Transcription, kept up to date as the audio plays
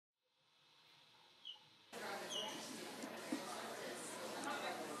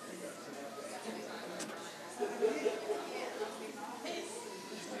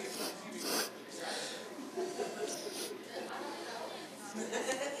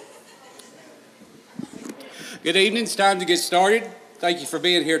Good evening. It's time to get started. Thank you for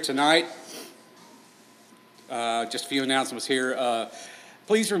being here tonight. Just a few announcements here.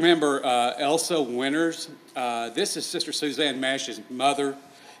 Please remember Elsa Winters. This is Sister Suzanne Mash's mother.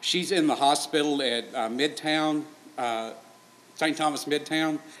 She's in the hospital at Midtown, St. Thomas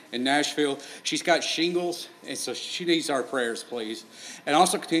Midtown in Nashville. She's got shingles, and so she needs our prayers, please. And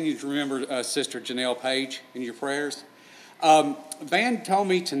also continue to remember Sister Janelle Page in your prayers. Van told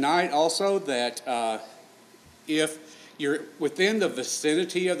me tonight also that if you're within the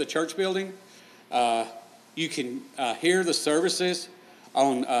vicinity of the church building, you can hear the services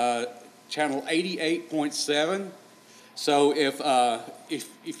on channel 88.7. So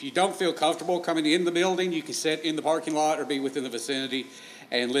if you don't feel comfortable coming in the building, you can sit in the parking lot or be within the vicinity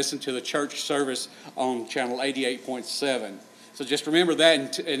and listen to the church service on channel 88.7. So just remember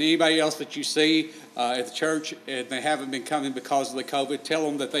that, and anybody else that you see at the church and they haven't been coming because of the COVID, tell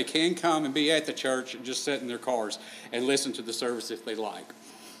them that they can come and be at the church and just sit in their cars and listen to the service if they like.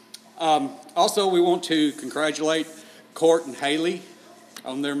 Also, we want to congratulate Court and Haley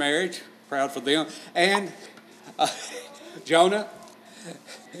on their marriage. Proud for them. And Jonah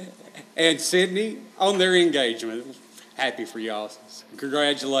and Sydney on their engagement. Happy for y'all.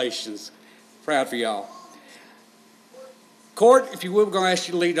 Congratulations. Proud for y'all. Court, if you will, we're going to ask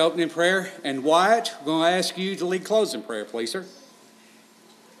you to lead opening prayer. And Wyatt, we're going to ask you to lead closing prayer, please, sir.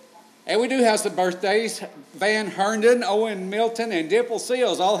 And we do have some birthdays. Van Herndon, Owen Milton, and Dimple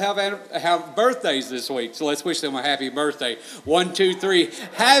Seals all have birthdays this week. So let's wish them a happy birthday. 1, 2, 3.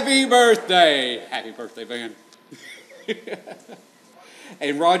 Happy birthday. Happy birthday, Van.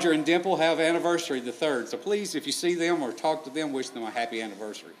 And Roger and Dimple have anniversary the 3rd. So please, if you see them or talk to them, wish them a happy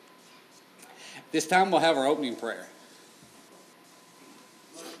anniversary. This time we'll have our opening prayer.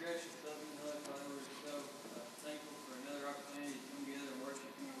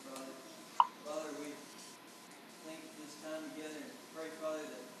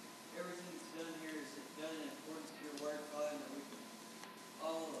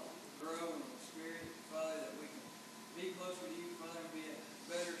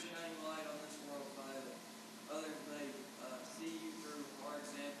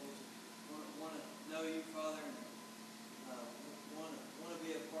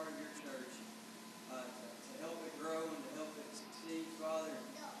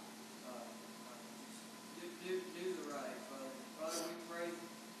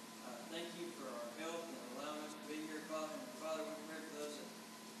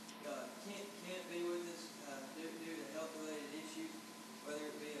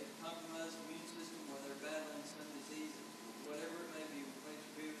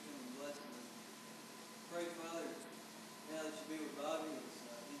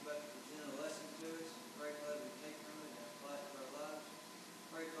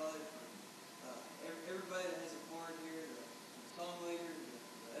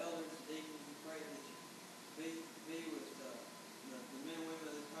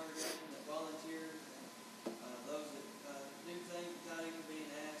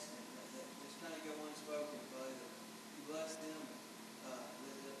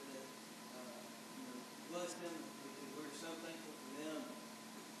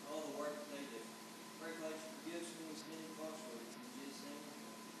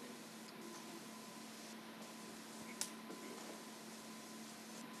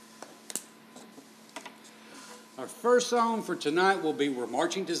 Our first song for tonight will be We're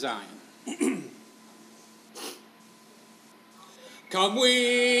Marching to Zion. Come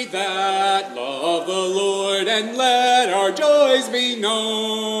we that love the Lord, and let our joys be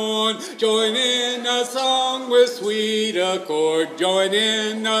known. Join in a song with sweet accord. Join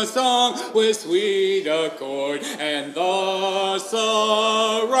in a song with sweet accord. And thus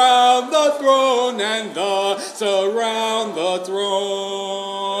surround the throne, and thus surround the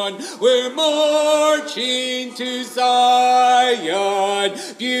throne. We're marching to Zion.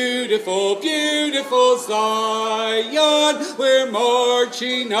 Beautiful, beautiful Zion. We're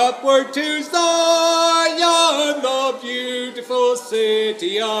marching upward to Zion, the beautiful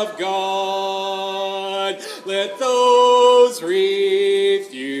city of God. Let those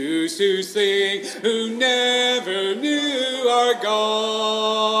refuse to sing who never knew our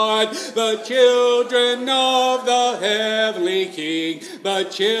God. The children of the heavenly King, the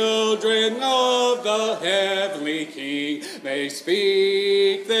children of the heavenly King may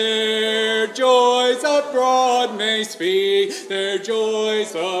speak their joys abroad, may speak their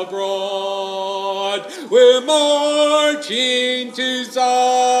joys abroad. We're marching to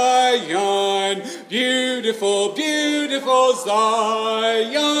Zion, beautiful, beautiful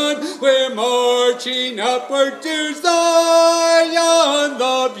Zion. We're marching upward to Zion,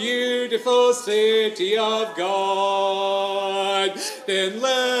 the beautiful beautiful city of God. Then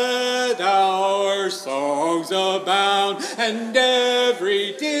let our songs abound and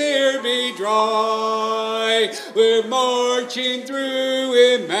every tear be dry. We're marching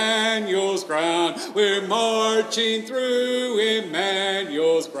through Emmanuel's ground. We're marching through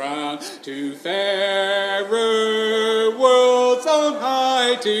Emmanuel's ground to fairer worlds on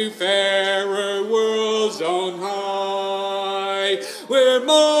high, to fairer worlds on high. We're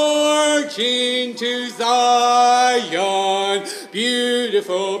marching to Zion,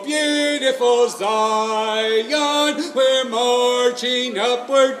 beautiful, beautiful Zion. We're marching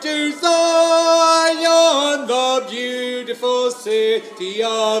upward to Zion, the beautiful city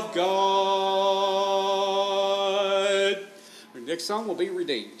of God. Our next song will be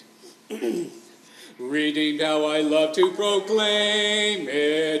Redeemed. Redeemed, how I love to proclaim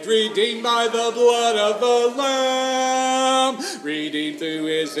it, redeemed by the blood of the Lamb, redeemed through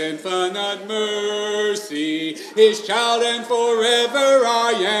his infinite mercy, his child and forever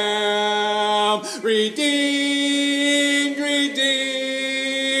I am. Redeemed,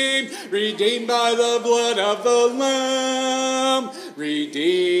 redeemed, redeemed by the blood of the Lamb,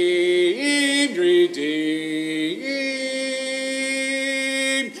 redeemed, redeemed,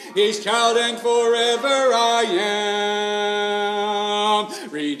 his child and forever I am.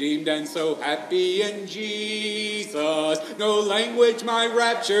 Redeemed and so happy in Jesus, no language my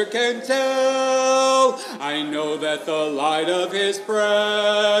rapture can tell. I know that the light of his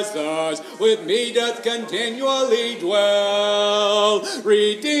presence with me doth continually dwell.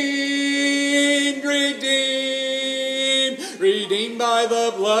 Redeemed, redeemed, redeemed by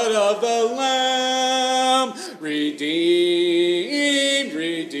the blood of the Lamb, redeemed,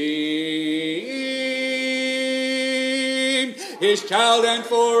 redeemed, his child and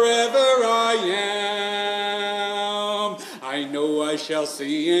forever I am. I know I shall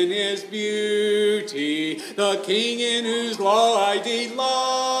see in his beauty the King in whose law I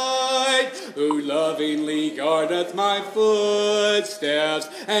delight, who lovingly guardeth my footsteps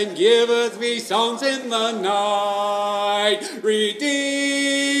and giveth me songs in the night.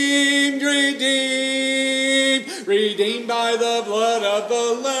 Redeemed, redeemed, redeemed by the blood of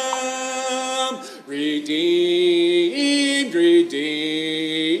the Lamb, redeemed, redeemed,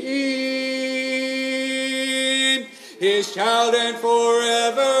 his child and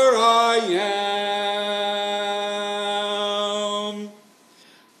forever I am.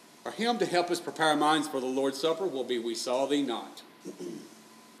 Our hymn to help us prepare our minds for the Lord's Supper will be We Saw Thee Not.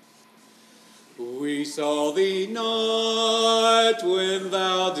 We saw thee not when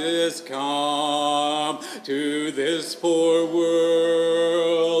thou didst come to this poor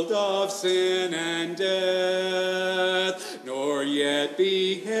world of sin and death, nor yet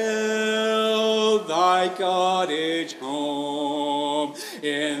beheld thy cottage home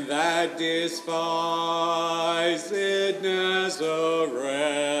in that despised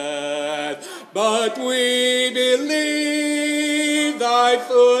Nazareth. But we believe thy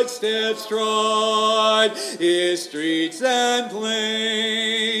footsteps trod his streets and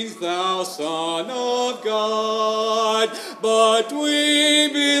plains, thou Son of God. But we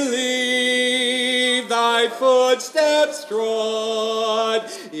believe thy footsteps trod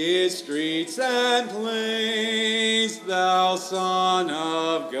his streets and plains, thou Son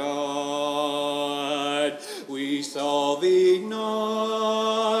of God. We saw thee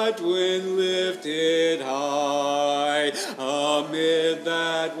not when lifted high amid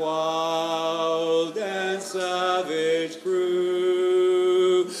that wild and savage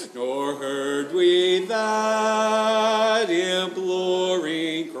crew, nor heard we that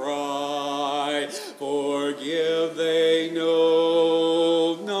imploring cry, forgive, they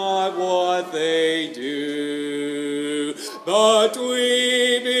know not what they do. But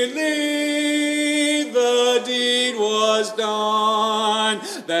we believe the deed was done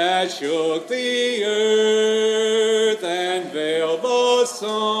that shook the earth and veiled the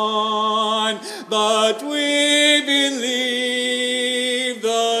sun. But we believe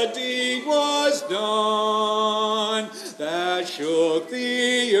the deed was done that shook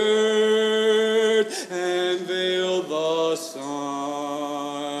the earth and veiled the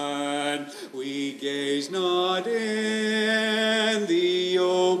sun. We gaze not in the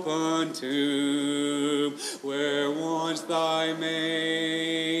open tomb where once thy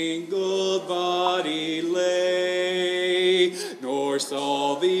mangled body lay, nor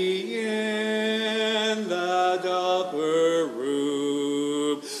saw thee in that upper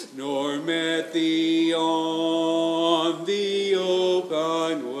room, nor met thee on the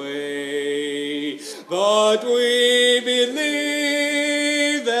open way. But we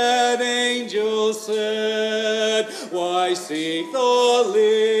believe that angels said, why seek the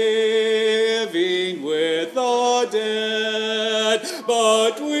the living with the dead,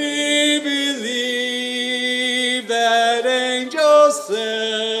 but we believe that angels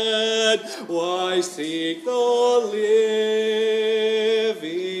said, why seek the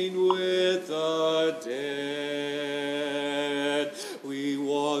living with the dead? We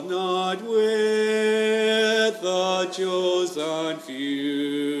walk not with the chosen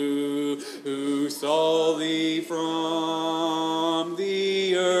few, who saw thee from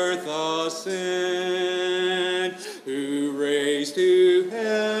the earth ascend, who raised to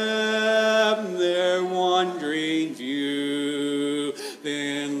heaven their wandering view.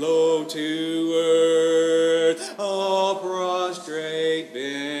 Then lo, to earth a prostrate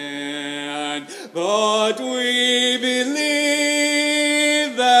bend. But we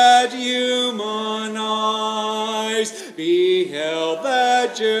believe that human eyes beheld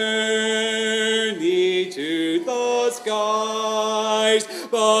that journey to the skies.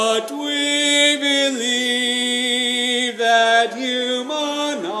 But we believe that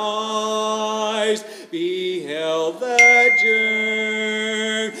human eyes beheld that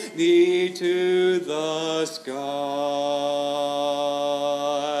journey to the skies.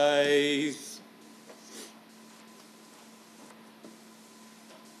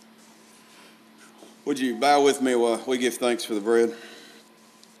 Would you bow with me while we give thanks for the bread?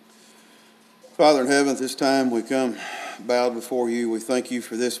 Father in heaven, at this time we come bowed before you. We thank you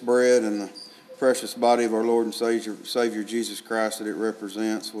for this bread and the precious body of our Lord and Savior Jesus Christ that it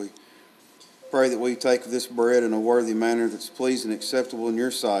represents. We pray that we take this bread in a worthy manner that's pleasing and acceptable in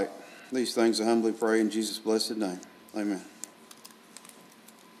your sight. These things I humbly pray in Jesus' blessed name. Amen.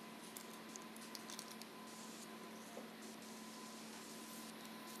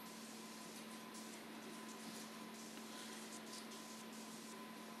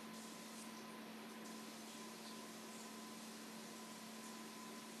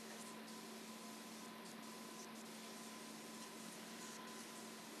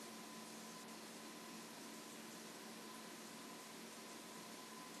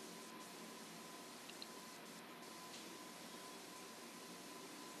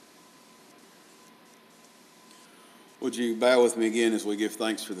 Would you bow with me again as we give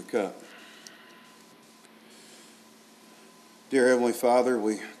thanks for the cup? Dear Heavenly Father,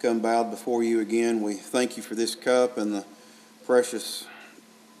 we come bowed before you again. We thank you for this cup and the precious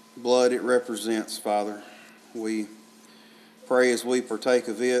blood it represents, Father. We pray as we partake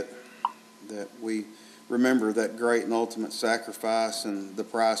of it that we remember that great and ultimate sacrifice and the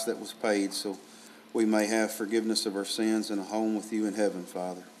price that was paid so we may have forgiveness of our sins and a home with you in heaven,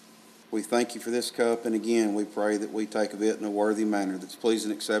 Father. We thank you for this cup, and again, we pray that we take of it in a worthy manner that's pleasing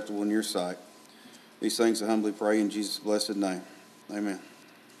and acceptable in your sight. These things I humbly pray in Jesus' blessed name. Amen.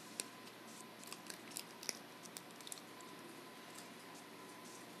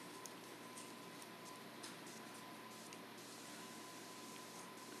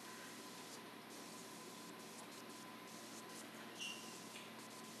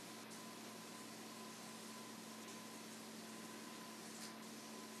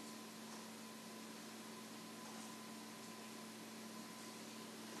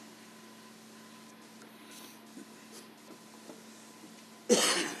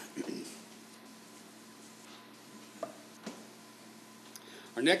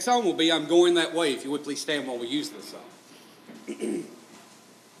 Our next song will be I'm Going That Way. If you would please stand while we use this song.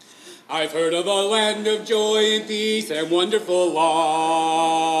 I've heard of a land of joy and peace and wonderful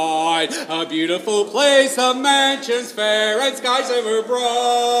light, a beautiful place of mansions fair and skies ever bright,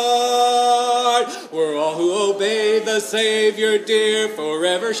 where all who obey the Savior dear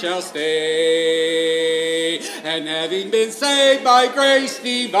forever shall stay. And having been saved by grace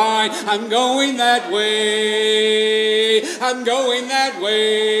divine, I'm going that way. I'm going that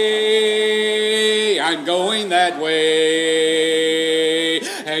way. I'm going that way.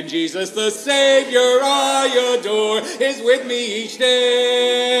 And Jesus the Savior I adore is with me each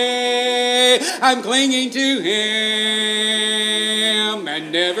day. I'm clinging to Him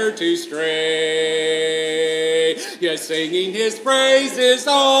and never to stray. Yes, singing His praises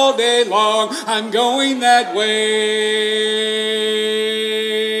all day long. I'm going that way.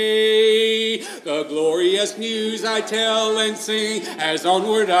 The glorious news I tell and sing as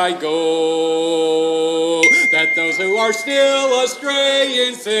onward I go, that those who are still astray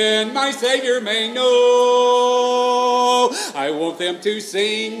in sin my Savior may know. I want them to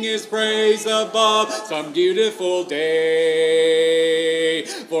sing His praise above some beautiful day.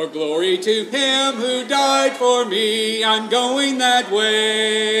 For glory to Him who died for me, I'm going that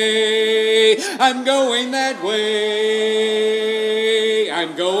way. I'm going that way.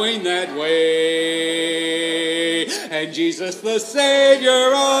 I'm going that way. And Jesus the Savior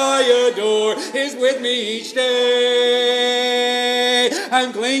I adore is with me each day.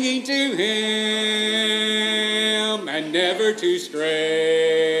 I'm clinging to Him and never to stray.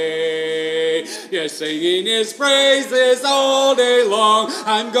 Yes, singing His praises all day long,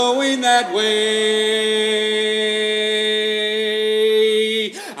 I'm going that way.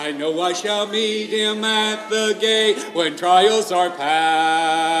 I know I shall meet Him at the gate when trials are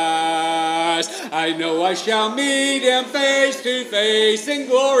past. I know I shall meet Him face to face in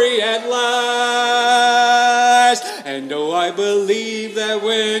glory at last. And oh, I believe that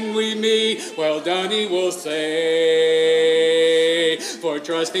when we meet, well done He will say. For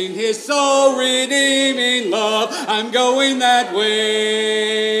trusting His soul redeeming love, I'm going that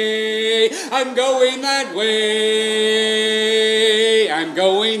way. I'm going that way. I'm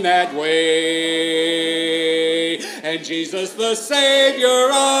going that way. And Jesus the Savior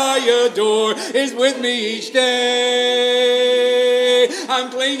I adore is with me each day. I'm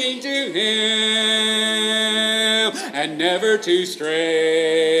clinging to Him and never to stray.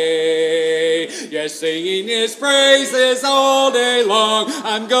 Yes, singing His praises all day long,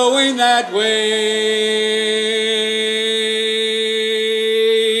 I'm going that way.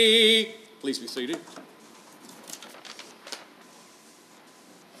 Please be seated.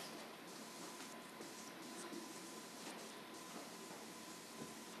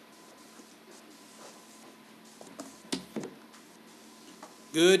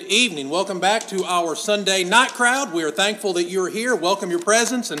 Good evening. Welcome back to our Sunday night crowd. We are thankful that you're here. Welcome your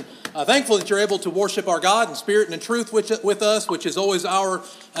presence, and thankful that you're able to worship our God in spirit and in truth with us, which is always our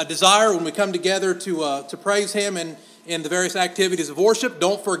desire when we come together to praise Him in the various activities of worship.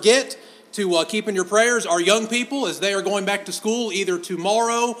 Don't forget to keep in your prayers our young people as they are going back to school either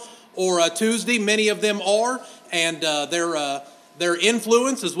tomorrow or Tuesday. Many of them are, and their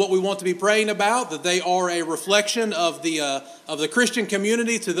influence is what we want to be praying about, that they are a reflection of the Christian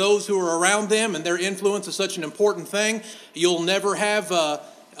community to those who are around them, and their influence is such an important thing. You'll never have a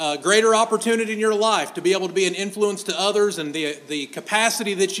greater opportunity in your life to be able to be an influence to others, and the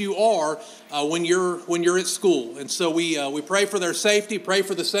capacity that you are when you're at school. And so we pray for their safety, pray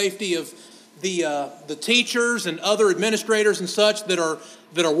for the safety of the teachers and other administrators and such that are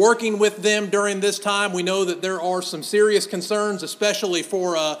working with them during this time. We know that there are some serious concerns, especially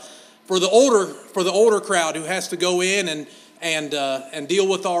for the older crowd who has to go in and deal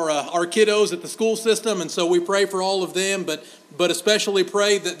with our kiddos at the school system. And so we pray for all of them, but especially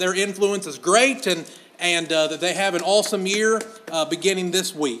pray that their influence is great and that they have an awesome year beginning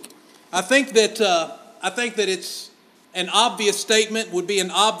this week. I think that it's an obvious statement, would be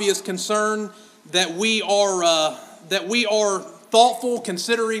an obvious concern that we are thoughtful,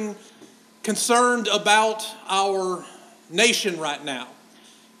 concerned about our nation right now.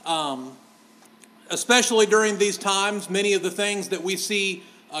 Especially during these times, many of the things that we see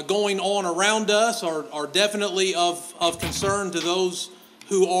going on around us are definitely of concern to those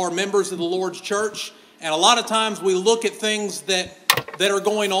who are members of the Lord's church. And a lot of times we look at things that are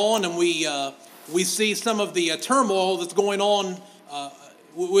going on, and we see some of the turmoil that's going on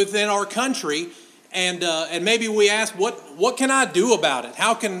within our country, and maybe we ask, what can I do about it?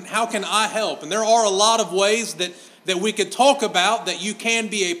 How can I help? And there are a lot of ways that we could talk about that you can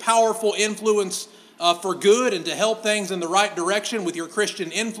be a powerful influence for good and to help things in the right direction with your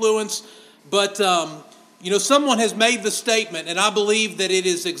Christian influence. But someone has made the statement, and I believe that it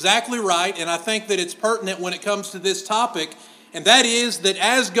is exactly right, and I think that it's pertinent when it comes to this topic. And that is that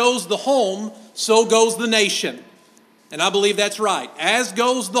as goes the home, so goes the nation. And I believe that's right. As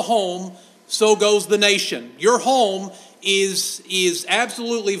goes the home, so goes the nation. Your home is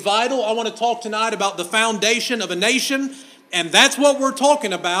absolutely vital. I want to talk tonight about the foundation of a nation. And that's what we're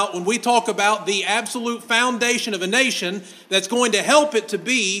talking about when we talk about the absolute foundation of a nation that's going to help it to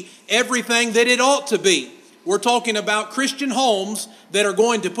be everything that it ought to be. We're talking about Christian homes that are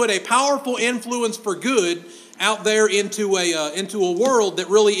going to put a powerful influence for good out there into a world that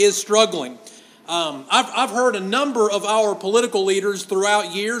really is struggling. I've heard a number of our political leaders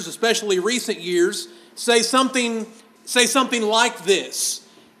throughout years, especially recent years, say something like this.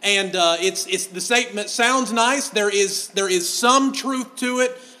 And it's the statement sounds nice. There is some truth to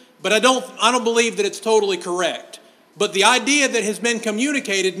it, but I don't believe that it's totally correct. But the idea that has been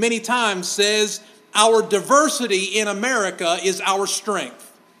communicated many times says our diversity in America is our strength.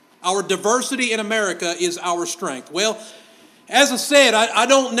 Our diversity in America is our strength. Well, as I said, I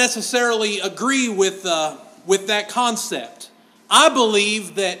don't necessarily agree with that concept. I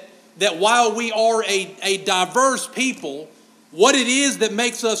believe that while we are a diverse people, what it is that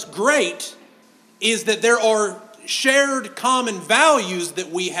makes us great is that there are shared common values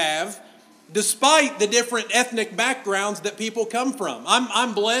that we have despite the different ethnic backgrounds that people come from.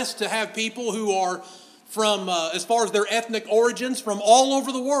 I'm blessed to have people who are from, as far as their ethnic origins, from all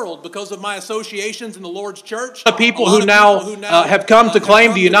over the world because of my associations in the Lord's church. People who now have come to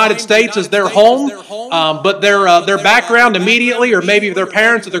claim the United States as their home, but their background immediately, or maybe their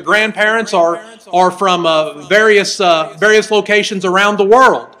parents or their grandparents, are from various locations around the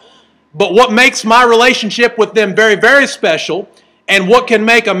world. But what makes my relationship with them very, very special, and what can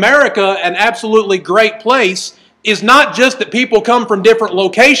make America an absolutely great place, is not just that people come from different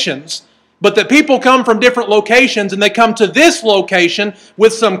locations, but that people come from different locations and they come to this location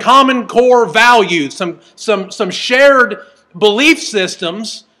with some common core values, some shared belief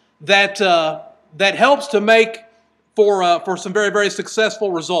systems that helps to make for some very, very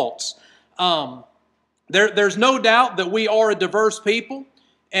successful results. There's no doubt that we are a diverse people,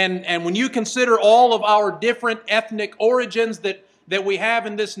 and when you consider all of our different ethnic origins that we have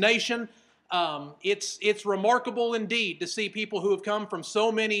in this nation, it's remarkable indeed to see people who have come from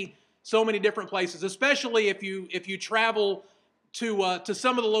so many different places, especially if you travel to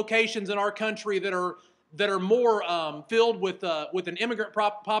some of the locations in our country that are more filled with an immigrant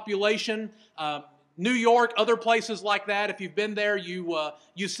population. New York, other places like that. If you've been there,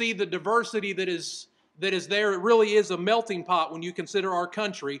 you see the diversity that is there. It really is a melting pot when you consider our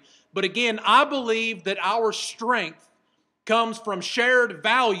country. But again, I believe that our strength comes from shared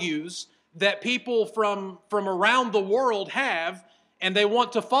values that people from around the world have, and they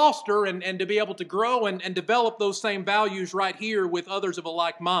want to foster and to be able to grow and develop those same values right here with others of a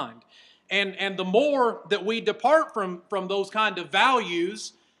like mind. And the more that we depart from those kind of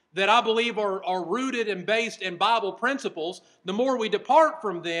values that I believe are rooted and based in Bible principles, the more we depart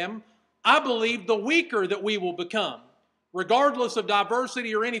from them, I believe the weaker that we will become. Regardless of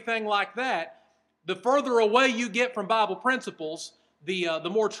diversity or anything like that, the further away you get from Bible principles, the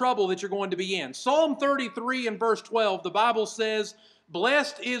more trouble that you're going to be in. Psalm 33 and verse 12, the Bible says,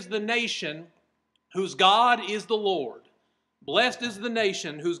 "Blessed is the nation whose God is the Lord." Blessed is the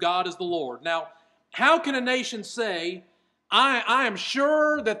nation whose God is the Lord. Now, how can a nation say, I am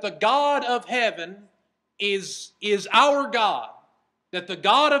sure that the God of heaven is our God, that the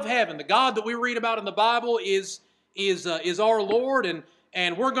God of heaven, the God that we read about in the Bible is our Lord,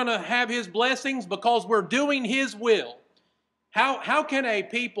 and we're going to have His blessings because we're doing His will? How can a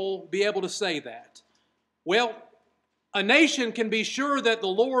people be able to say that? Well, a nation can be sure that the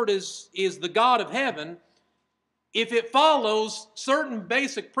Lord is the God of heaven if it follows certain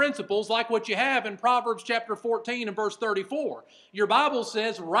basic principles like what you have in Proverbs chapter 14 and verse 34. Your Bible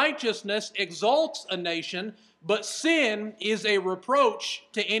says, "Righteousness exalts a nation, but sin is a reproach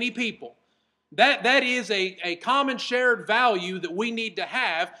to any people." That is a common shared value that we need to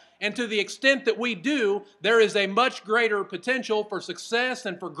have, and to the extent that we do, there is a much greater potential for success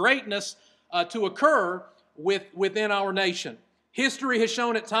and for greatness to occur within our nation. History has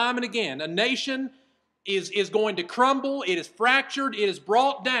shown it time and again. A nation is going to crumble, it is fractured, it is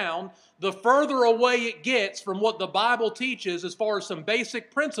brought down the further away it gets from what the Bible teaches as far as some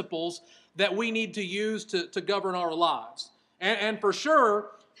basic principles that we need to use to govern our lives. And for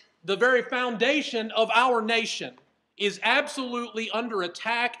sure, the very foundation of our nation is absolutely under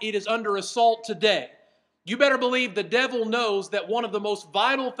attack. It is under assault today. You better believe the devil knows that one of the most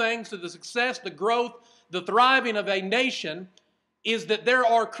vital things to the success, the growth, the thriving of a nation is that there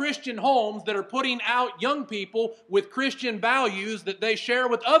are Christian homes that are putting out young people with Christian values that they share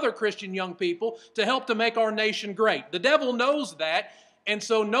with other Christian young people to help to make our nation great. The devil knows that, and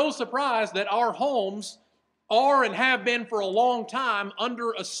so no surprise that our homes are and have been for a long time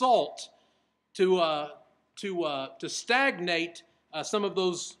under assault to stagnate some of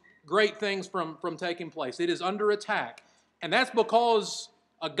those great things from taking place. It is under attack, and that's because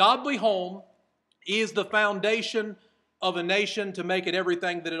a godly home is the foundation of a nation to make it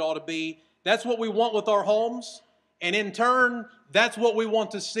everything that it ought to be. That's what we want with our homes, and in turn, that's what we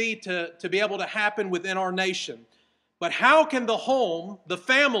want to see to be able to happen within our nation. But how can the home, the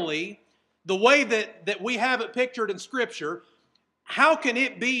family, the way that we have it pictured in Scripture, how can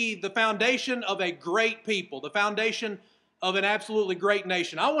it be the foundation of a great people, the foundation of an absolutely great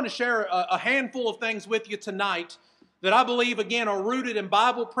nation? I want to share a handful of things with you tonight that I believe, again, are rooted in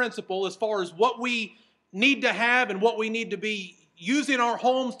Bible principle as far as what we need to have and what we need to be using our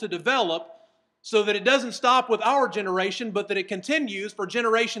homes to develop so that it doesn't stop with our generation, but that it continues for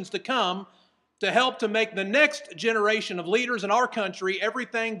generations to come to help to make the next generation of leaders in our country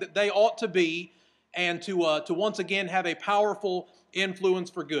everything that they ought to be, and to once again have a powerful influence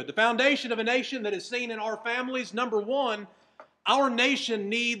for good. The foundation of a nation that is seen in our families, number one, our nation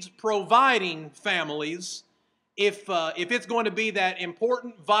needs providing families if it's going to be that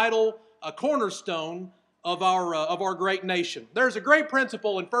important, vital a cornerstone of our great nation. There's a great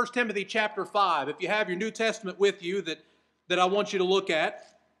principle in 1 Timothy chapter 5, if you have your New Testament with you, that I want you to look at.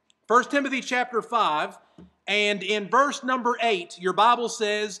 1 Timothy chapter 5, and in verse number 8, your Bible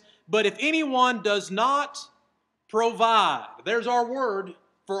says, "But if anyone does not provide," there's our word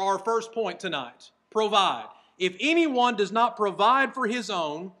for our first point tonight, provide. "If anyone does not provide for his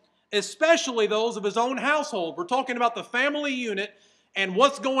own, especially those of his own household," we're talking about the family unit and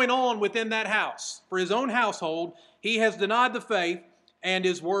what's going on within that house. "For his own household, he has denied the faith and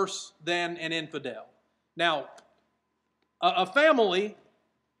is worse than an infidel." Now, a family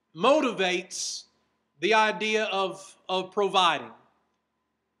motivates the idea of providing.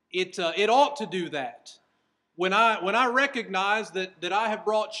 It ought to do that. When I recognize that I have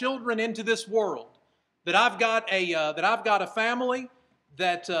brought children into this world, that I've got a family,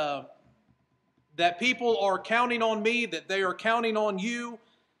 that people are counting on me, that they are counting on you,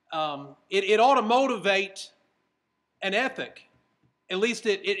 it ought to motivate an ethic. At least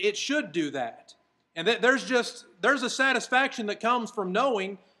it should do that. And there's a satisfaction that comes from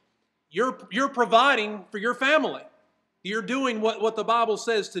knowing you're providing for your family. You're doing what the Bible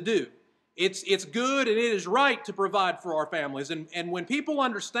says to do. It's good and it is right to provide for our families. And when people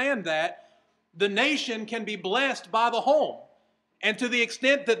understand that, the nation can be blessed by the home. And to the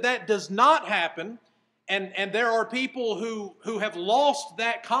extent that that does not happen, and there are people who have lost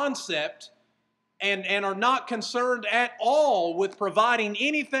that concept and are not concerned at all with providing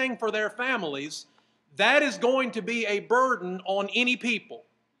anything for their families, that is going to be a burden on any people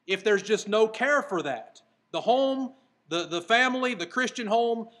if there's just no care for that. The home, the family, the Christian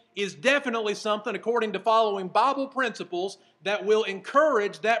home is definitely something, according to following Bible principles, that will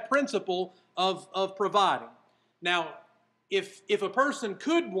encourage that principle of providing. Now, if a person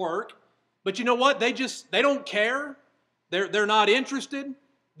could work, but you know what, they don't care, they're not interested,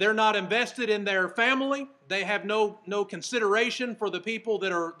 they're not invested in their family, they have no consideration for the people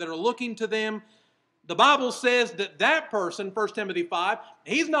that are looking to them, the Bible says that person, 1 Timothy 5,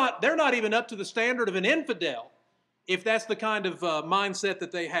 they're not even up to the standard of an infidel, if that's the kind of mindset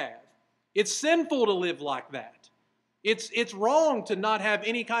that they have. It's sinful to live like that. It's wrong to not have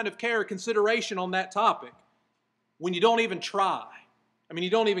any kind of care or consideration on that topic when you don't even try. I mean, you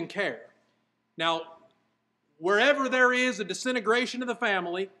don't even care. Now, wherever there is a disintegration of the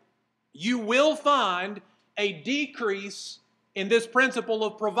family, you will find a decrease in this principle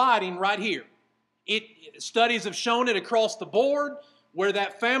of providing right here. Studies have shown it across the board. Where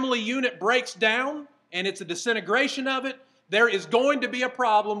that family unit breaks down and it's a disintegration of it, there is going to be a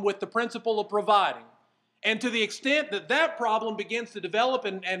problem with the principle of providing. And to the extent that that problem begins to develop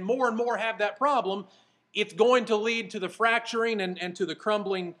and more have that problem, it's going to lead to the fracturing and to the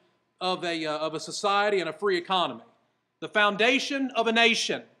crumbling of a society and a free economy. The foundation of a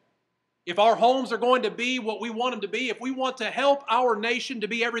nation. If our homes are going to be what we want them to be, if we want to help our nation to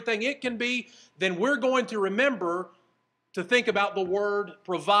be everything it can be, then we're going to remember to think about the word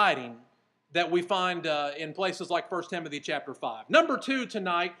providing that we find in places like 1 Timothy chapter 5. Number 2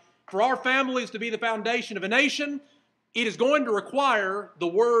 tonight, for our families to be the foundation of a nation, it is going to require the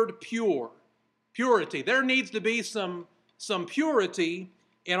word pure. Purity. There needs to be some purity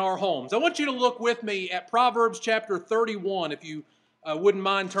in our homes. I want you to look with me at Proverbs chapter 31, if you wouldn't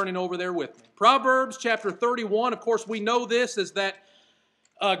mind turning over there with me. Proverbs chapter 31, of course we know this as that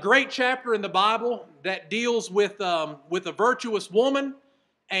great chapter in the Bible that deals with a virtuous woman,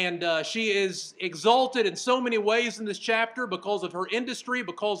 and she is exalted in so many ways in this chapter because of her industry,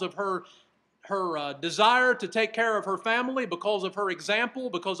 because of her desire to take care of her family, because of her example,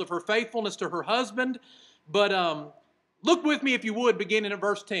 because of her faithfulness to her husband. But look with me, if you would, beginning at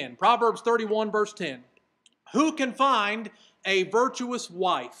verse 10. Proverbs 31, verse 10. "Who can find a virtuous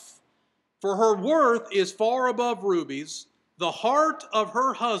wife? For her worth is far above rubies. The heart of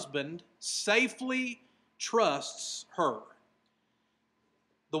her husband safely trusts her."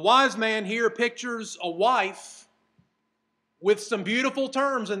 The wise man here pictures a wife with some beautiful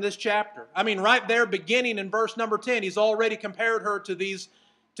terms in this chapter. I mean, right there, beginning in verse number 10, he's already compared her to these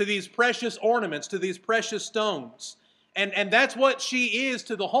precious ornaments, to these precious stones. And that's what she is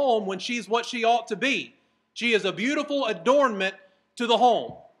to the home when she's what she ought to be. She is a beautiful adornment to the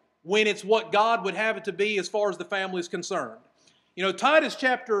home when it's what God would have it to be as far as the family is concerned. You know, Titus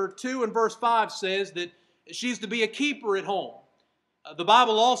chapter 2 and verse 5 says that she's to be a keeper at home. The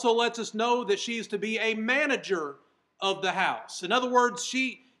Bible also lets us know that she's to be a manager of the house. In other words,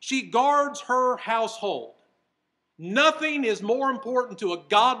 she guards her household. Nothing is more important to a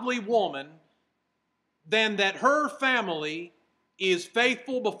godly woman than that her family is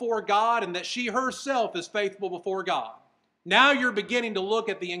faithful before God and that she herself is faithful before God. Now you're beginning to look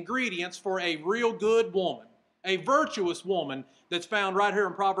at the ingredients for a real good woman, a virtuous woman that's found right here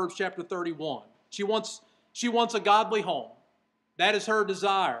in Proverbs chapter 31. She wants a godly home. That is her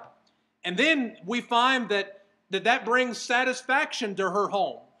desire. And then we find that brings satisfaction to her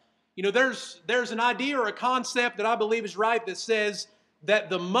home. You know, there's an idea or a concept that I believe is right that says that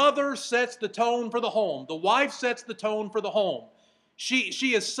the mother sets the tone for the home. The wife sets the tone for the home.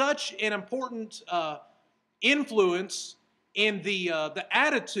 She is such an important influence in the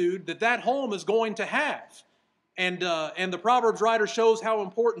attitude that home is going to have. And the Proverbs writer shows how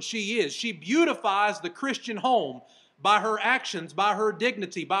important she is. She beautifies the Christian home by her actions, by her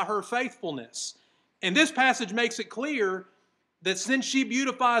dignity, by her faithfulness. And this passage makes it clear that since she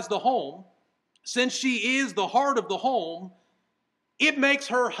beautifies the home, since she is the heart of the home, it makes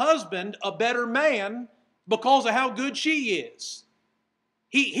her husband a better man because of how good she is.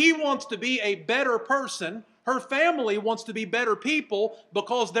 He wants to be a better person. Her family wants to be better people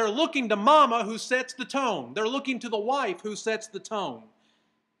because they're looking to mama who sets the tone. They're looking to the wife who sets the tone.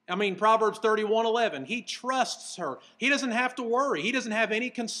 I mean, Proverbs 31:11, he trusts her. He doesn't have to worry. He doesn't have any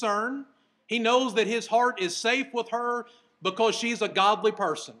concern. He knows that his heart is safe with her because she's a godly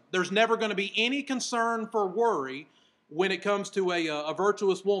person. There's never going to be any concern for worry when it comes to a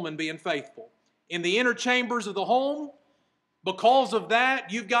virtuous woman being faithful. In the inner chambers of the home, because of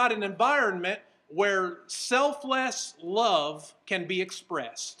that, you've got an environment where selfless love can be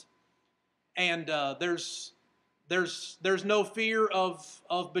expressed. And there's no fear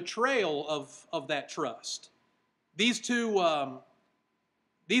of betrayal of that trust. These two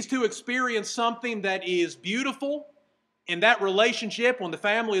experience something that is beautiful in that relationship when the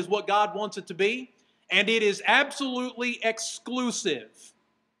family is what God wants it to be, and it is absolutely exclusive.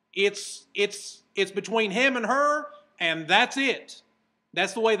 It's between him and her, and that's it.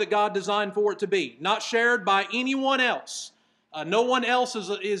 That's the way that God designed for it to be. Not shared by anyone else. No one else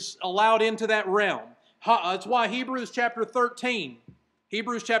is allowed into that realm. That's why Hebrews chapter 13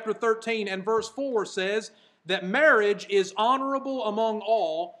 and verse 4 says that marriage is honorable among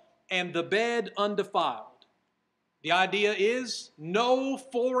all and the bed undefiled. The idea is no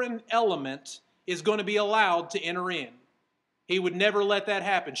foreign element is going to be allowed to enter in. He would never let that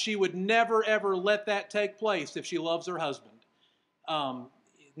happen. She would never ever let that take place if she loves her husband.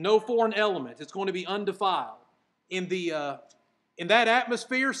 No foreign element. It's going to be undefiled. In that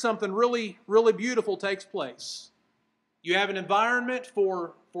atmosphere, something really, really beautiful takes place. You have an environment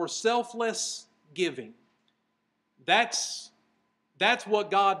for selfless giving. That's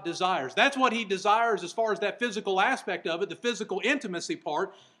what God desires. That's what he desires as far as that physical aspect of it, the physical intimacy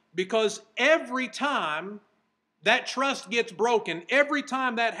part, because every time that trust gets broken, every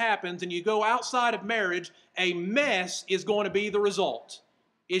time that happens and you go outside of marriage, a mess is going to be the result.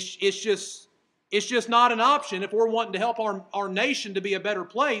 It's just not an option. If we're wanting to help our nation to be a better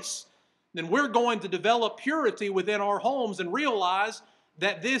place, then we're going to develop purity within our homes and realize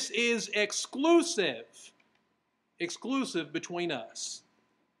that this is exclusive between us.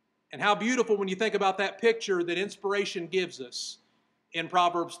 And how beautiful when you think about that picture that inspiration gives us in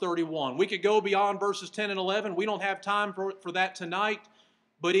Proverbs 31. We could go beyond verses 10 and 11. We don't have time for that tonight,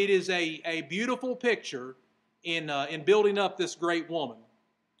 but it is a beautiful picture in building up this great woman.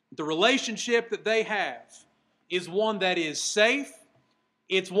 The relationship that they have is one that is safe.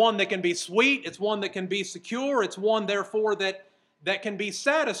 It's one that can be sweet. It's one that can be secure. It's one, therefore, that can be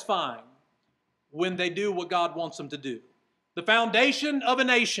satisfying when they do what God wants them to do. The foundation of a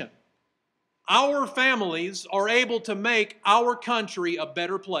nation. Our families are able to make our country a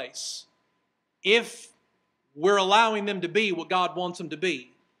better place if we're allowing them to be what God wants them to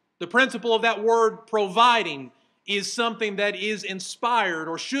be. The principle of that word providing is something that is inspired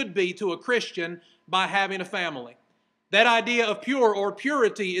or should be to a Christian by having a family. That idea of pure or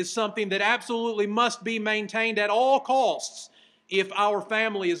purity is something that absolutely must be maintained at all costs if our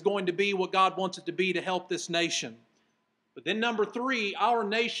family is going to be what God wants it to be to help this nation. But then number 3, our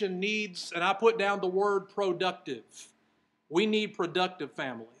nation needs, and I put down the word productive. We need productive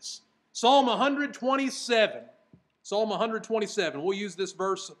families. Psalm 127. Psalm 127. We'll use this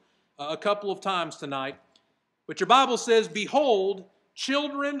verse a couple of times tonight. But your Bible says, "Behold,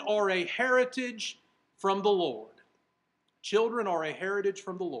 children are a heritage from the Lord." Children are a heritage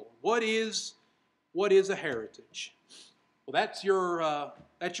from the Lord. What is a heritage? Well, that's your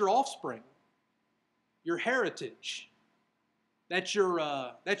offspring, your heritage. That's your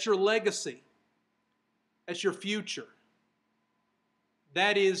legacy. That's your future.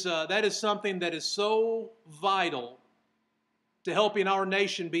 That is something that is so vital to helping our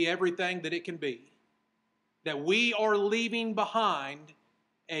nation be everything that it can be. That we are leaving behind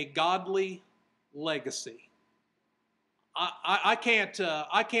a godly legacy. I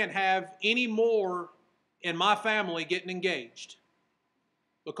can't have any more in my family getting engaged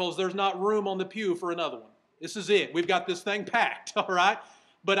because there's not room on the pew for another one. This is it. We've got this thing packed, all right?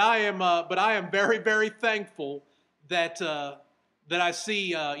 But I am very, very thankful that that I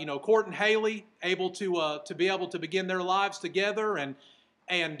see Court and Haley able to be able to begin their lives together, and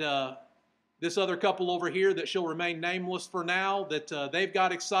this other couple over here that shall remain nameless for now, that they've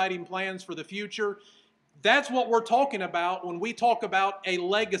got exciting plans for the future. That's what we're talking about when we talk about a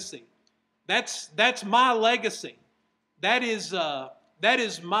legacy. That's my legacy. That is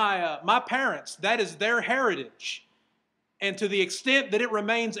my parents. That is their heritage. And to the extent that it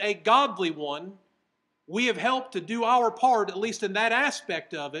remains a godly one, we have helped to do our part, at least in that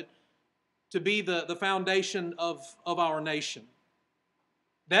aspect of it, to be the foundation of our nation.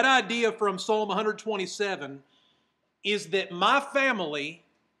 That idea from Psalm 127 is that my family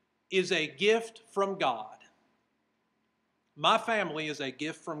is a gift from God. My family is a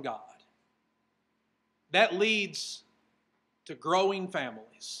gift from God. That leads to growing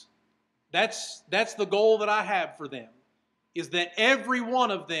families. That's the goal that I have for them, is that every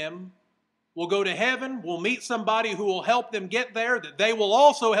one of them will go to heaven, will meet somebody who will help them get there, that they will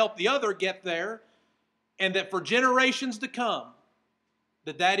also help the other get there, and that for generations to come,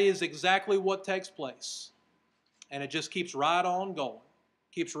 that is exactly what takes place. And it just keeps right on going,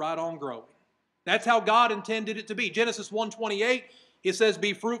 keeps right on growing. That's how God intended it to be. Genesis 1:28, it says,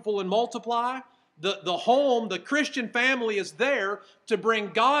 be fruitful and multiply. The home, the Christian family is there to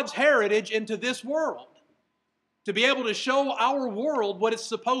bring God's heritage into this world, to be able to show our world what it's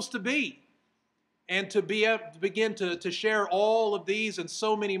supposed to be, and to be able to begin to share all of these and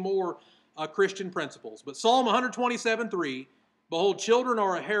so many more Christian principles. But Psalm 127:3, behold, children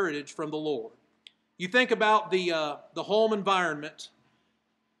are a heritage from the Lord. You think about the home environment.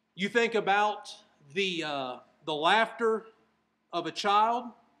 You think about the laughter of a child.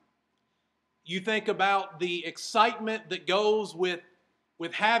 You think about the excitement that goes with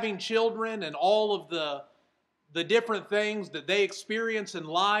having children and all of the different things that they experience in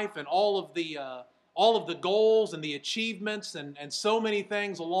life, and all of the goals and the achievements and so many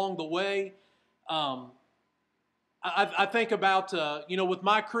things along the way. I think about with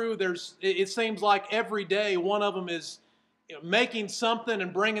my crew, it seems like every day one of them is making something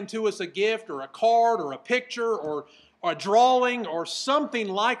and bringing to us a gift or a card or a picture or a drawing or something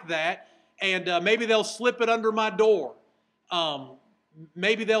like that, and maybe they'll slip it under my door.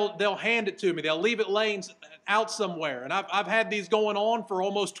 Maybe they'll hand it to me. They'll leave it laying out somewhere, and I've had these going on for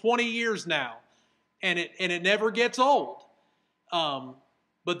almost 20 years now, and it never gets old.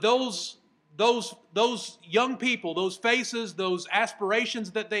 But those young people, those faces, those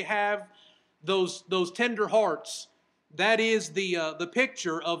aspirations that they have, those tender hearts, that is the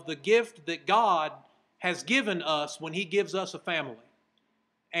picture of the gift that God has given us when He gives us a family,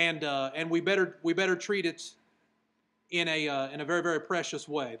 and we better treat it in a very, very precious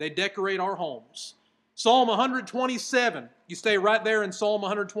way. They decorate our homes. Psalm 127. You stay right there in Psalm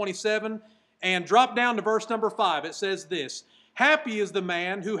 127 and drop down to verse number 5. It says this: happy is the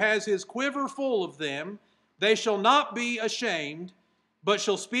man who has his quiver full of them. They shall not be ashamed, but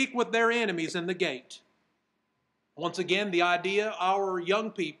shall speak with their enemies in the gate. Once again, the idea, our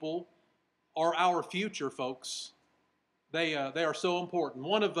young people are our future, folks. They are so important.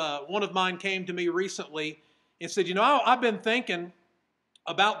 One of mine came to me recently and said, I've been thinking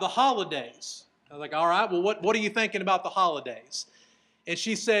about the holidays. I was like, all right, well, what are you thinking about the holidays? And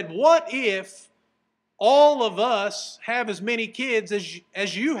she said, what if all of us have as many kids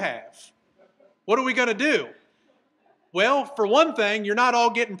as you have? What are we going to do? Well, for one thing, you're not all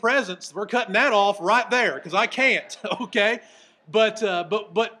getting presents. We're cutting that off right there because I can't, okay? But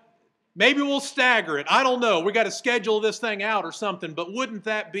maybe we'll stagger it. I don't know. We got to schedule this thing out or something. But wouldn't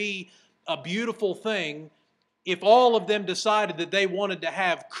that be a beautiful thing if all of them decided that they wanted to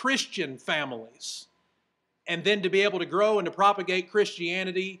have Christian families, and then to be able to grow and to propagate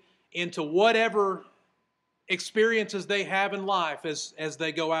Christianity into whatever experiences they have in life as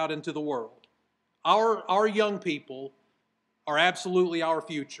they go out into the world? Our young people are absolutely our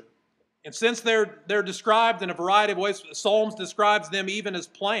future. And since they're described in a variety of ways, Psalms describes them even as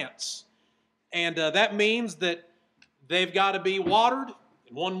plants. And that means that they've got to be watered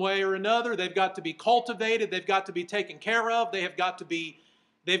in one way or another. They've got to be cultivated. They've got to be taken care of. They've got to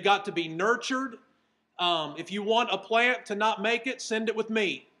be nurtured. If you want a plant to not make it, send it with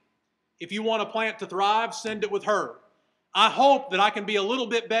me. If you want a plant to thrive, send it with her. I hope that I can be a little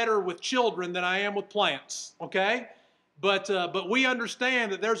bit better with children than I am with plants, okay? But we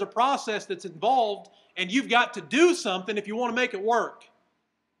understand that there's a process that's involved, and you've got to do something if you want to make it work.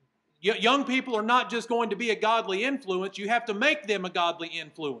 Young people are not just going to be a godly influence. You have to make them a godly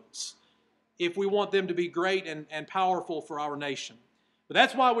influence if we want them to be great and powerful for our nation. But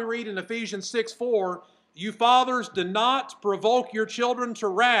that's why we read in Ephesians 6:4, you fathers, do not provoke your children to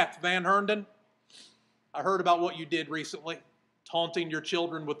wrath, Van Herndon. I heard about what you did recently, taunting your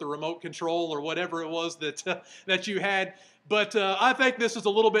children with the remote control or whatever it was that you had. But I think this is a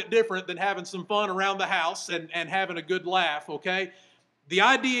little bit different than having some fun around the house and having a good laugh, okay? The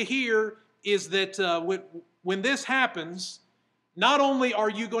idea here is that when this happens, not only are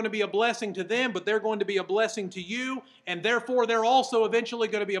you going to be a blessing to them, but they're going to be a blessing to you, and therefore they're also eventually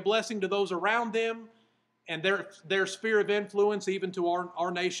going to be a blessing to those around them and their sphere of influence, even to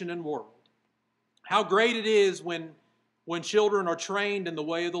our nation and world. How great it is when children are trained in the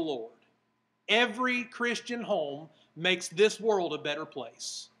way of the Lord. Every Christian home makes this world a better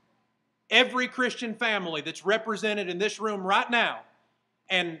place. Every Christian family that's represented in this room right now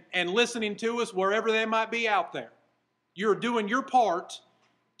and listening to us wherever they might be out there, you're doing your part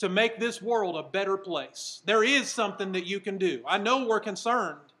to make this world a better place. There is something that you can do. I know we're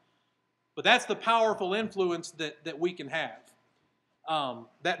concerned, but that's the powerful influence that we can have.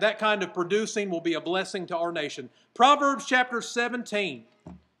 That kind of producing will be a blessing to our nation. Proverbs chapter 17.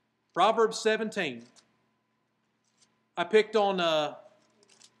 Proverbs 17. I picked on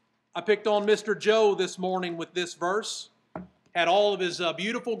Mr. Joe this morning with this verse. Had all of his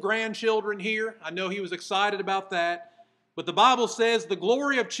beautiful grandchildren here. I know he was excited about that. But the Bible says the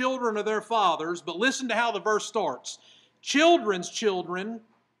glory of children are their fathers. But listen to how the verse starts. Children's children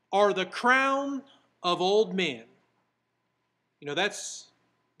are the crown of old men. You know, that's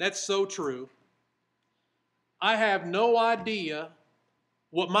so true. I have no idea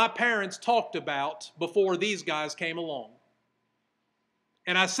what my parents talked about before these guys came along.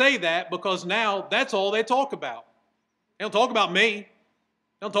 And I say that because now that's all they talk about. They don't talk about me. They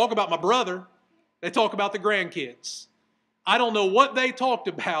don't talk about my brother. They talk about the grandkids. I don't know what they talked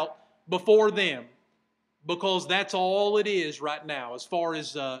about before them because that's all it is right now as far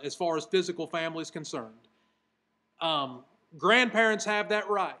as physical family is concerned. Grandparents have that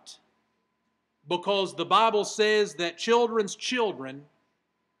right because the Bible says that children's children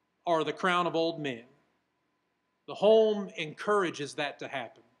are the crown of old men. The home encourages that to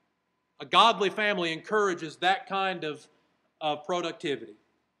happen. A godly family encourages that kind of productivity.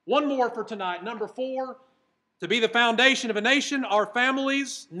 One more for tonight. Number 4, to be the foundation of a nation, our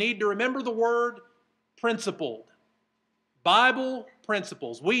families need to remember the word principled. Bible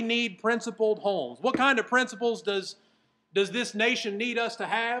principles. We need principled homes. What kind of principles does this nation need us to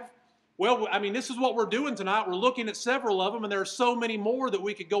have? Well, I mean, this is what we're doing tonight. We're looking at several of them, and there are so many more that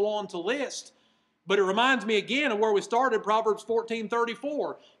we could go on to list. But it reminds me again of where we started, Proverbs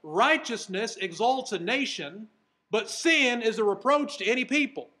 14:34. Righteousness exalts a nation, but sin is a reproach to any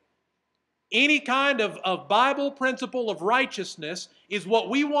people. Any kind of Bible principle of righteousness is what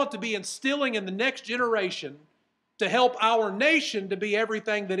we want to be instilling in the next generation to help our nation to be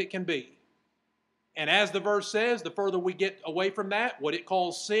everything that it can be. And as the verse says, the further we get away from that, what it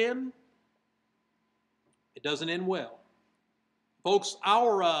calls sin, it doesn't end well. Folks,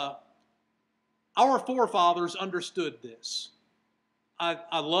 our forefathers understood this.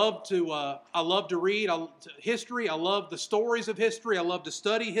 I love to read history. I love the stories of history. I love to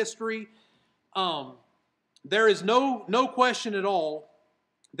study history. There is no question at all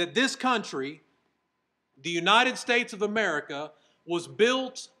that this country, the United States of America, was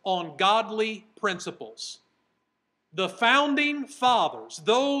built on godly principles. The founding fathers,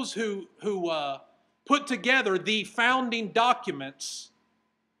 those who put together the founding documents,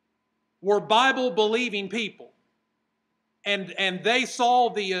 were Bible-believing people. And they saw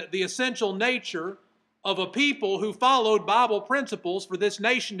the essential nature of a people who followed Bible principles for this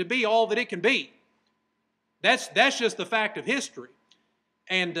nation to be all that it can be. That's just the fact of history.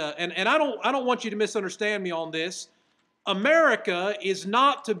 And I don't want you to misunderstand me on this. America is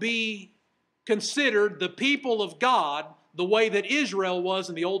not to be considered the people of God the way that Israel was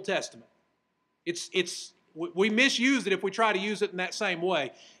in the Old Testament. We misuse it if we try to use it in that same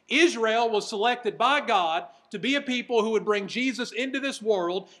way. Israel was selected by God to be a people who would bring Jesus into this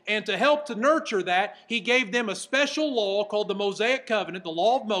world, and to help to nurture that, He gave them a special law called the Mosaic Covenant, the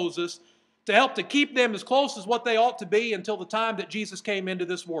law of Moses, to help to keep them as close as what they ought to be until the time that Jesus came into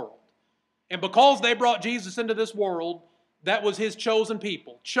this world. And because they brought Jesus into this world, that was His chosen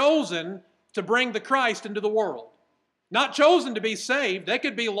people, chosen to bring the Christ into the world. Not chosen to be saved. They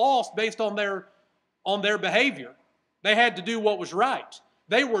could be lost based on their behavior. They had to do what was right.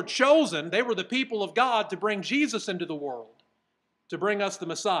 They were chosen. They were the people of God to bring Jesus into the world, to bring us the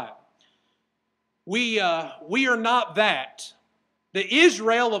Messiah. We are not that. The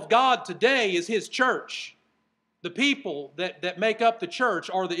Israel of God today is His church. The people that make up the church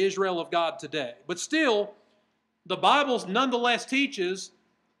are the Israel of God today. But still, the Bible nonetheless teaches,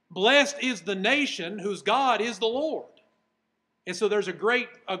 blessed is the nation whose God is the Lord. And so there's a great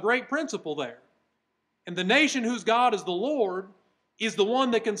principle there. And the nation whose God is the Lord is the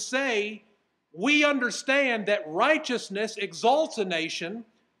one that can say, we understand that righteousness exalts a nation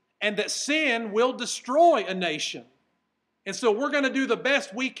and that sin will destroy a nation. And so we're going to do the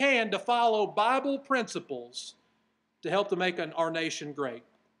best we can to follow Bible principles to help to make our nation great.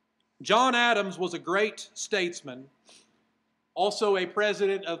 John Adams was a great statesman, also a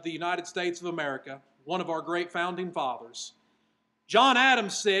president of the United States of America, one of our great founding fathers. John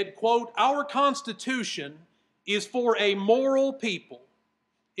Adams said, quote, "Our Constitution is for a moral people.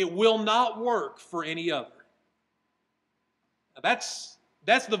 It will not work for any other." Now that's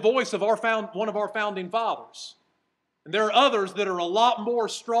the voice of one of our founding fathers. And there are others that are a lot more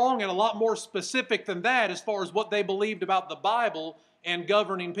strong and a lot more specific than that as far as what they believed about the Bible and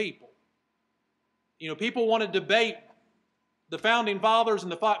governing people. You know, people want to debate the founding fathers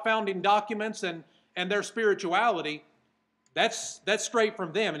and the founding documents and their spirituality. That's straight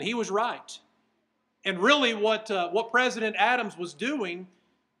from them, and he was right. And really what President Adams was doing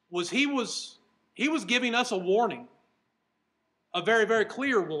was he was giving us a warning, a very, very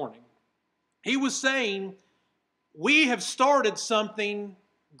clear warning. He was saying, we have started something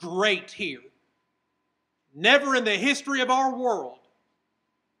great here. Never in the history of our world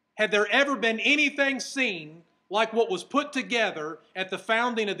had there ever been anything seen like what was put together at the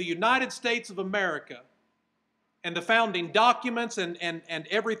founding of the United States of America and the founding documents and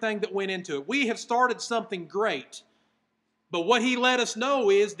everything that went into it. We have started something great. But what he let us know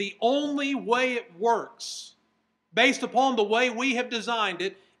is the only way it works, based upon the way we have designed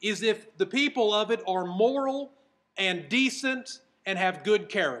it, is if the people of it are moral and decent and have good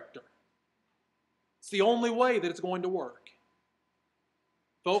character. It's the only way that it's going to work.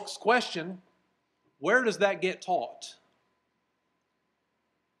 Folks, question, where does that get taught?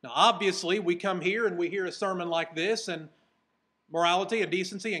 Now, obviously, we come here and we hear a sermon like this, and morality and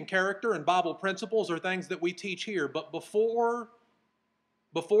decency and character and Bible principles are things that we teach here. But before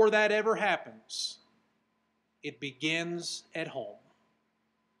that ever happens, it begins at home.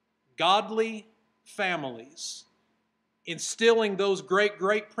 Godly families instilling those great,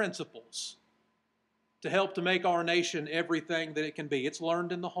 great principles to help to make our nation everything that it can be. It's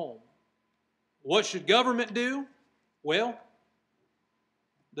learned in the home. What should government do? Well,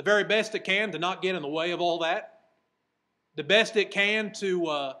 the very best it can to not get in the way of all that. The best it can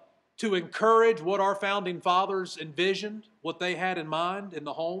to encourage what our founding fathers envisioned, what they had in mind in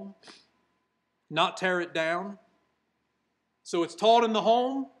the home, not tear it down. So it's taught in the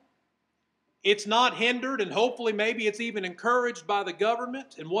home. It's not hindered, and hopefully maybe it's even encouraged by the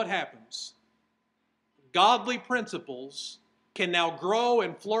government. And what happens? Godly principles can now grow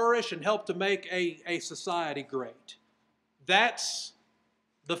and flourish and help to make a society great. That's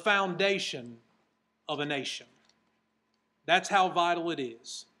the foundation of a nation. That's how vital it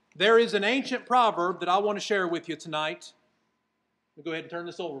is. There is an ancient proverb that I want to share with you tonight. Let me go ahead and turn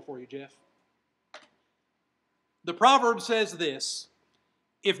this over for you, Jeff. The proverb says this: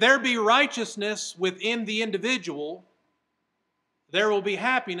 if there be righteousness within the individual, there will be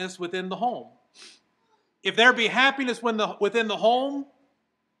happiness within the home. If there be happiness within the home,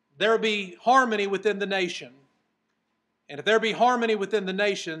 there will be harmony within the nation. And if there be harmony within the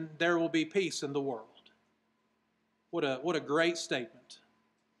nation, there will be peace in the world. What a great statement.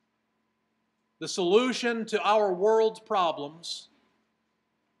 The solution to our world's problems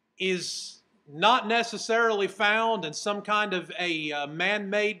is not necessarily found in some kind of a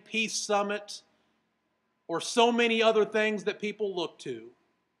man-made peace summit or so many other things that people look to.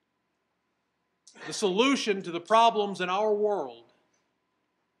 The solution to the problems in our world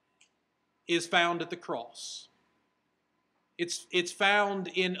is found at the cross. It's found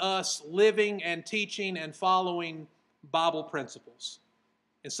in us living and teaching and following Bible principles.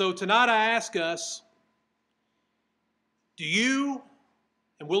 And so tonight I ask us, do you,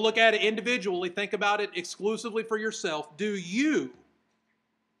 and we'll look at it individually, think about it exclusively for yourself, do you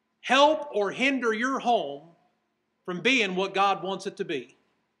help or hinder your home from being what God wants it to be?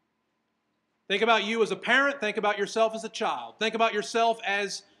 Think about you as a parent. Think about yourself as a child. Think about yourself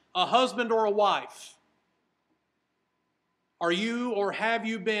as a husband or a wife. Are you or have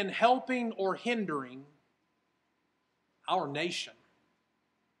you been helping or hindering our nation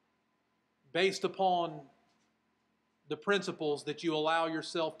based upon the principles that you allow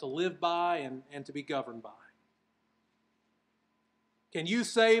yourself to live by and to be governed by? Can you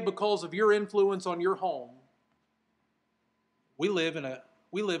say, because of your influence on your home, we live in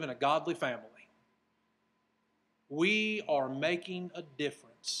a godly family. We are making a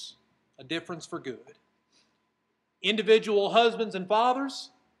difference for good. Individual husbands and fathers,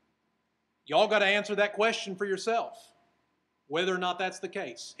 y'all got to answer that question for yourself, whether or not that's the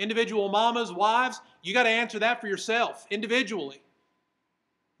case. Individual mamas, wives, you got to answer that for yourself individually.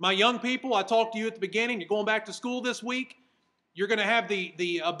 My young people, I talked to you at the beginning, you're going back to school this week. You're going to have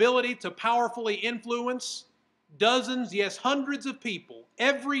the ability to powerfully influence dozens, yes, hundreds of people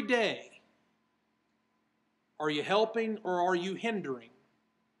every day. Are you helping or are you hindering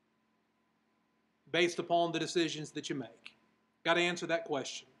based upon the decisions that you make? Got to answer that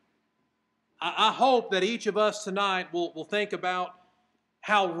question. I hope that each of us tonight will think about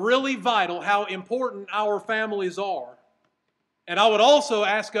how really vital, how important our families are. And I would also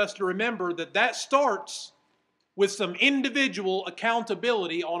ask us to remember that starts with some individual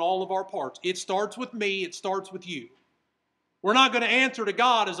accountability on all of our parts. It starts with me, it starts with you. We're not going to answer to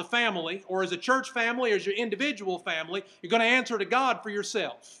God as a family or as a church family or as your individual family. You're going to answer to God for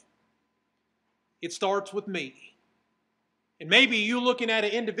yourself. It starts with me. And maybe you looking at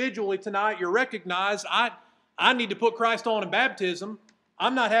it individually tonight, you recognize, I need to put Christ on in baptism.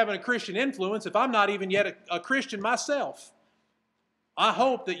 I'm not having a Christian influence if I'm not even yet a Christian myself. I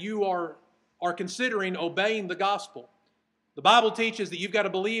hope that you are considering obeying the gospel. The Bible teaches that you've got to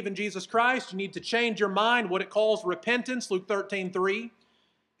believe in Jesus Christ. You need to change your mind, what it calls repentance, Luke 13:3.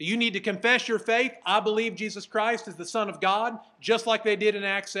 You need to confess your faith. I believe Jesus Christ is the Son of God, just like they did in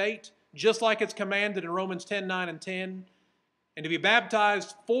Acts 8, just like it's commanded in Romans 10:9 and 10. And to be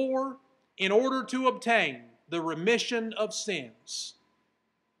baptized in order to obtain the remission of sins.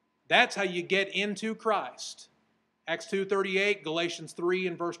 That's how you get into Christ. Acts 2:38, Galatians 3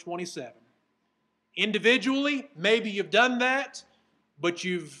 and verse 27. Individually, maybe you've done that, but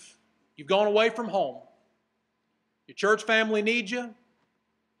you've gone away from home. Your church family needs you.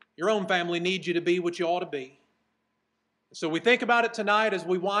 Your own family needs you to be what you ought to be. So we think about it tonight as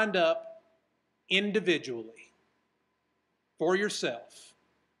we wind up individually for yourself.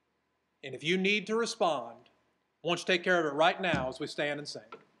 And if you need to respond, I want you to take care of it right now as we stand and sing.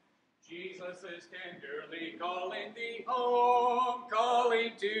 Jesus is tenderly calling thee home,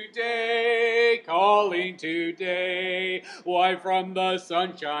 calling today, calling today. Why from the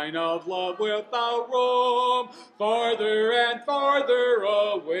sunshine of love wilt thou roam, farther and farther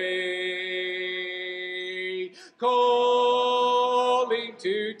away? Calling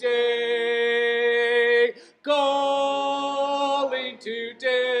today, calling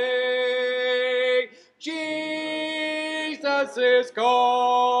today. Jesus is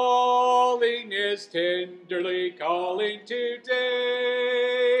calling, is tenderly calling today.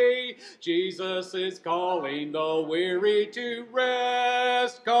 Jesus is calling the weary to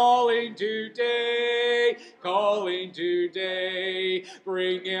rest, calling today, calling today.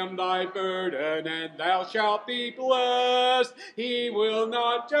 Bring him thy burden and thou shalt be blessed. He will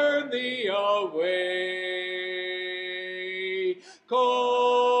not turn thee away.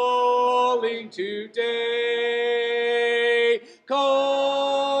 Calling today,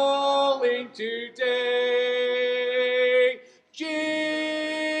 calling today.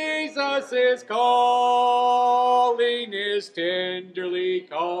 Jesus is calling, is tenderly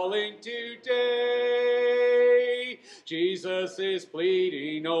calling today. Jesus is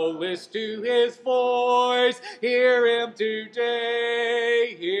pleading, oh, list to his voice. Hear him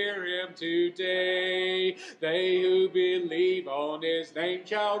today, hear him today. They who believe on his name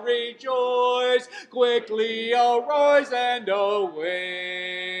shall rejoice. Quickly arise and away.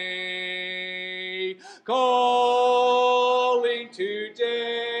 Calling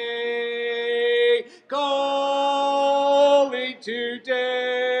today, calling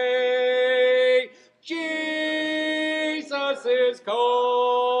today. Jesus is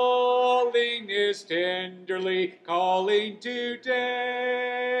calling, is tenderly calling today.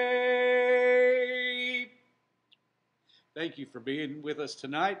 Thank you for being with us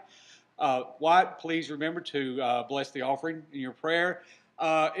tonight. Wyatt, please remember to bless the offering in your prayer.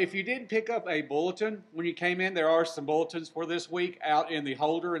 If you didn't pick up a bulletin when you came in, there are some bulletins for this week out in the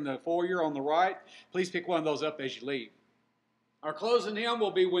holder in the foyer on the right. Please pick one of those up as you leave. Our closing hymn will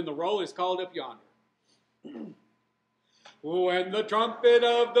be When the Roll is Called Up Yonder. When the trumpet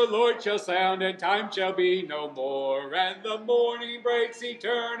of the Lord shall sound, and time shall be no more, and the morning breaks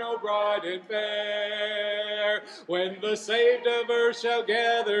eternal, bright and fair. When the saved of earth shall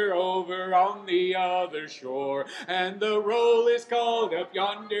gather over on the other shore, and the roll is called up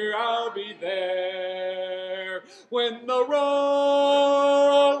yonder, I'll be there. When the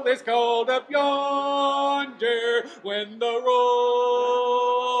roll is called up yonder, when the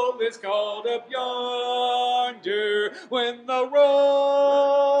roll is called up yonder, when the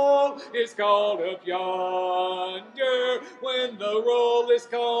roll is called up yonder, when the roll is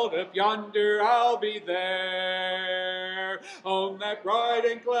called up yonder, I'll be there. On that bright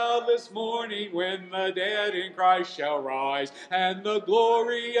and cloudless morning, when the dead in Christ shall rise, and the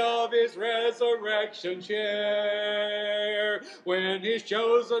glory of his resurrection share, when his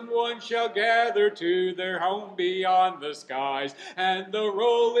chosen ones shall gather to their home beyond the skies, and the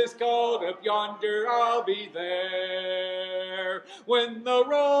roll is called up yonder, I'll be there. When the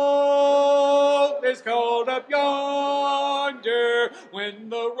roll is called up yonder, when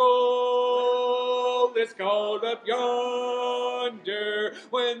the roll is called up yonder,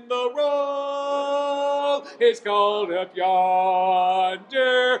 when the roll is called up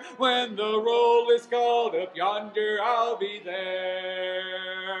yonder, when the roll is called up yonder, I'll be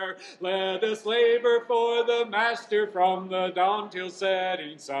there. Let us labor for the Master from the dawn till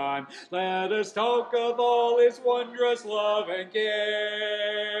setting sun. Let us talk of all his wondrous love and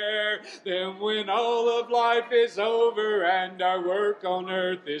care. Then when all of life is over and our work on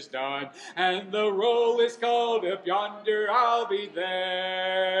earth is done, and the roll is called up yonder, I'll be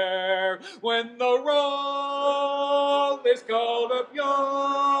there. When the roll is called up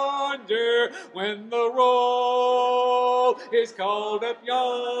yonder, when the roll is called up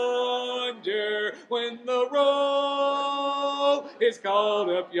yonder, when the roll is called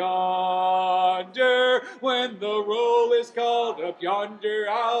up yonder, when the roll is called up yonder,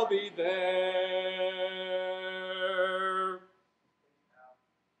 I'll be there.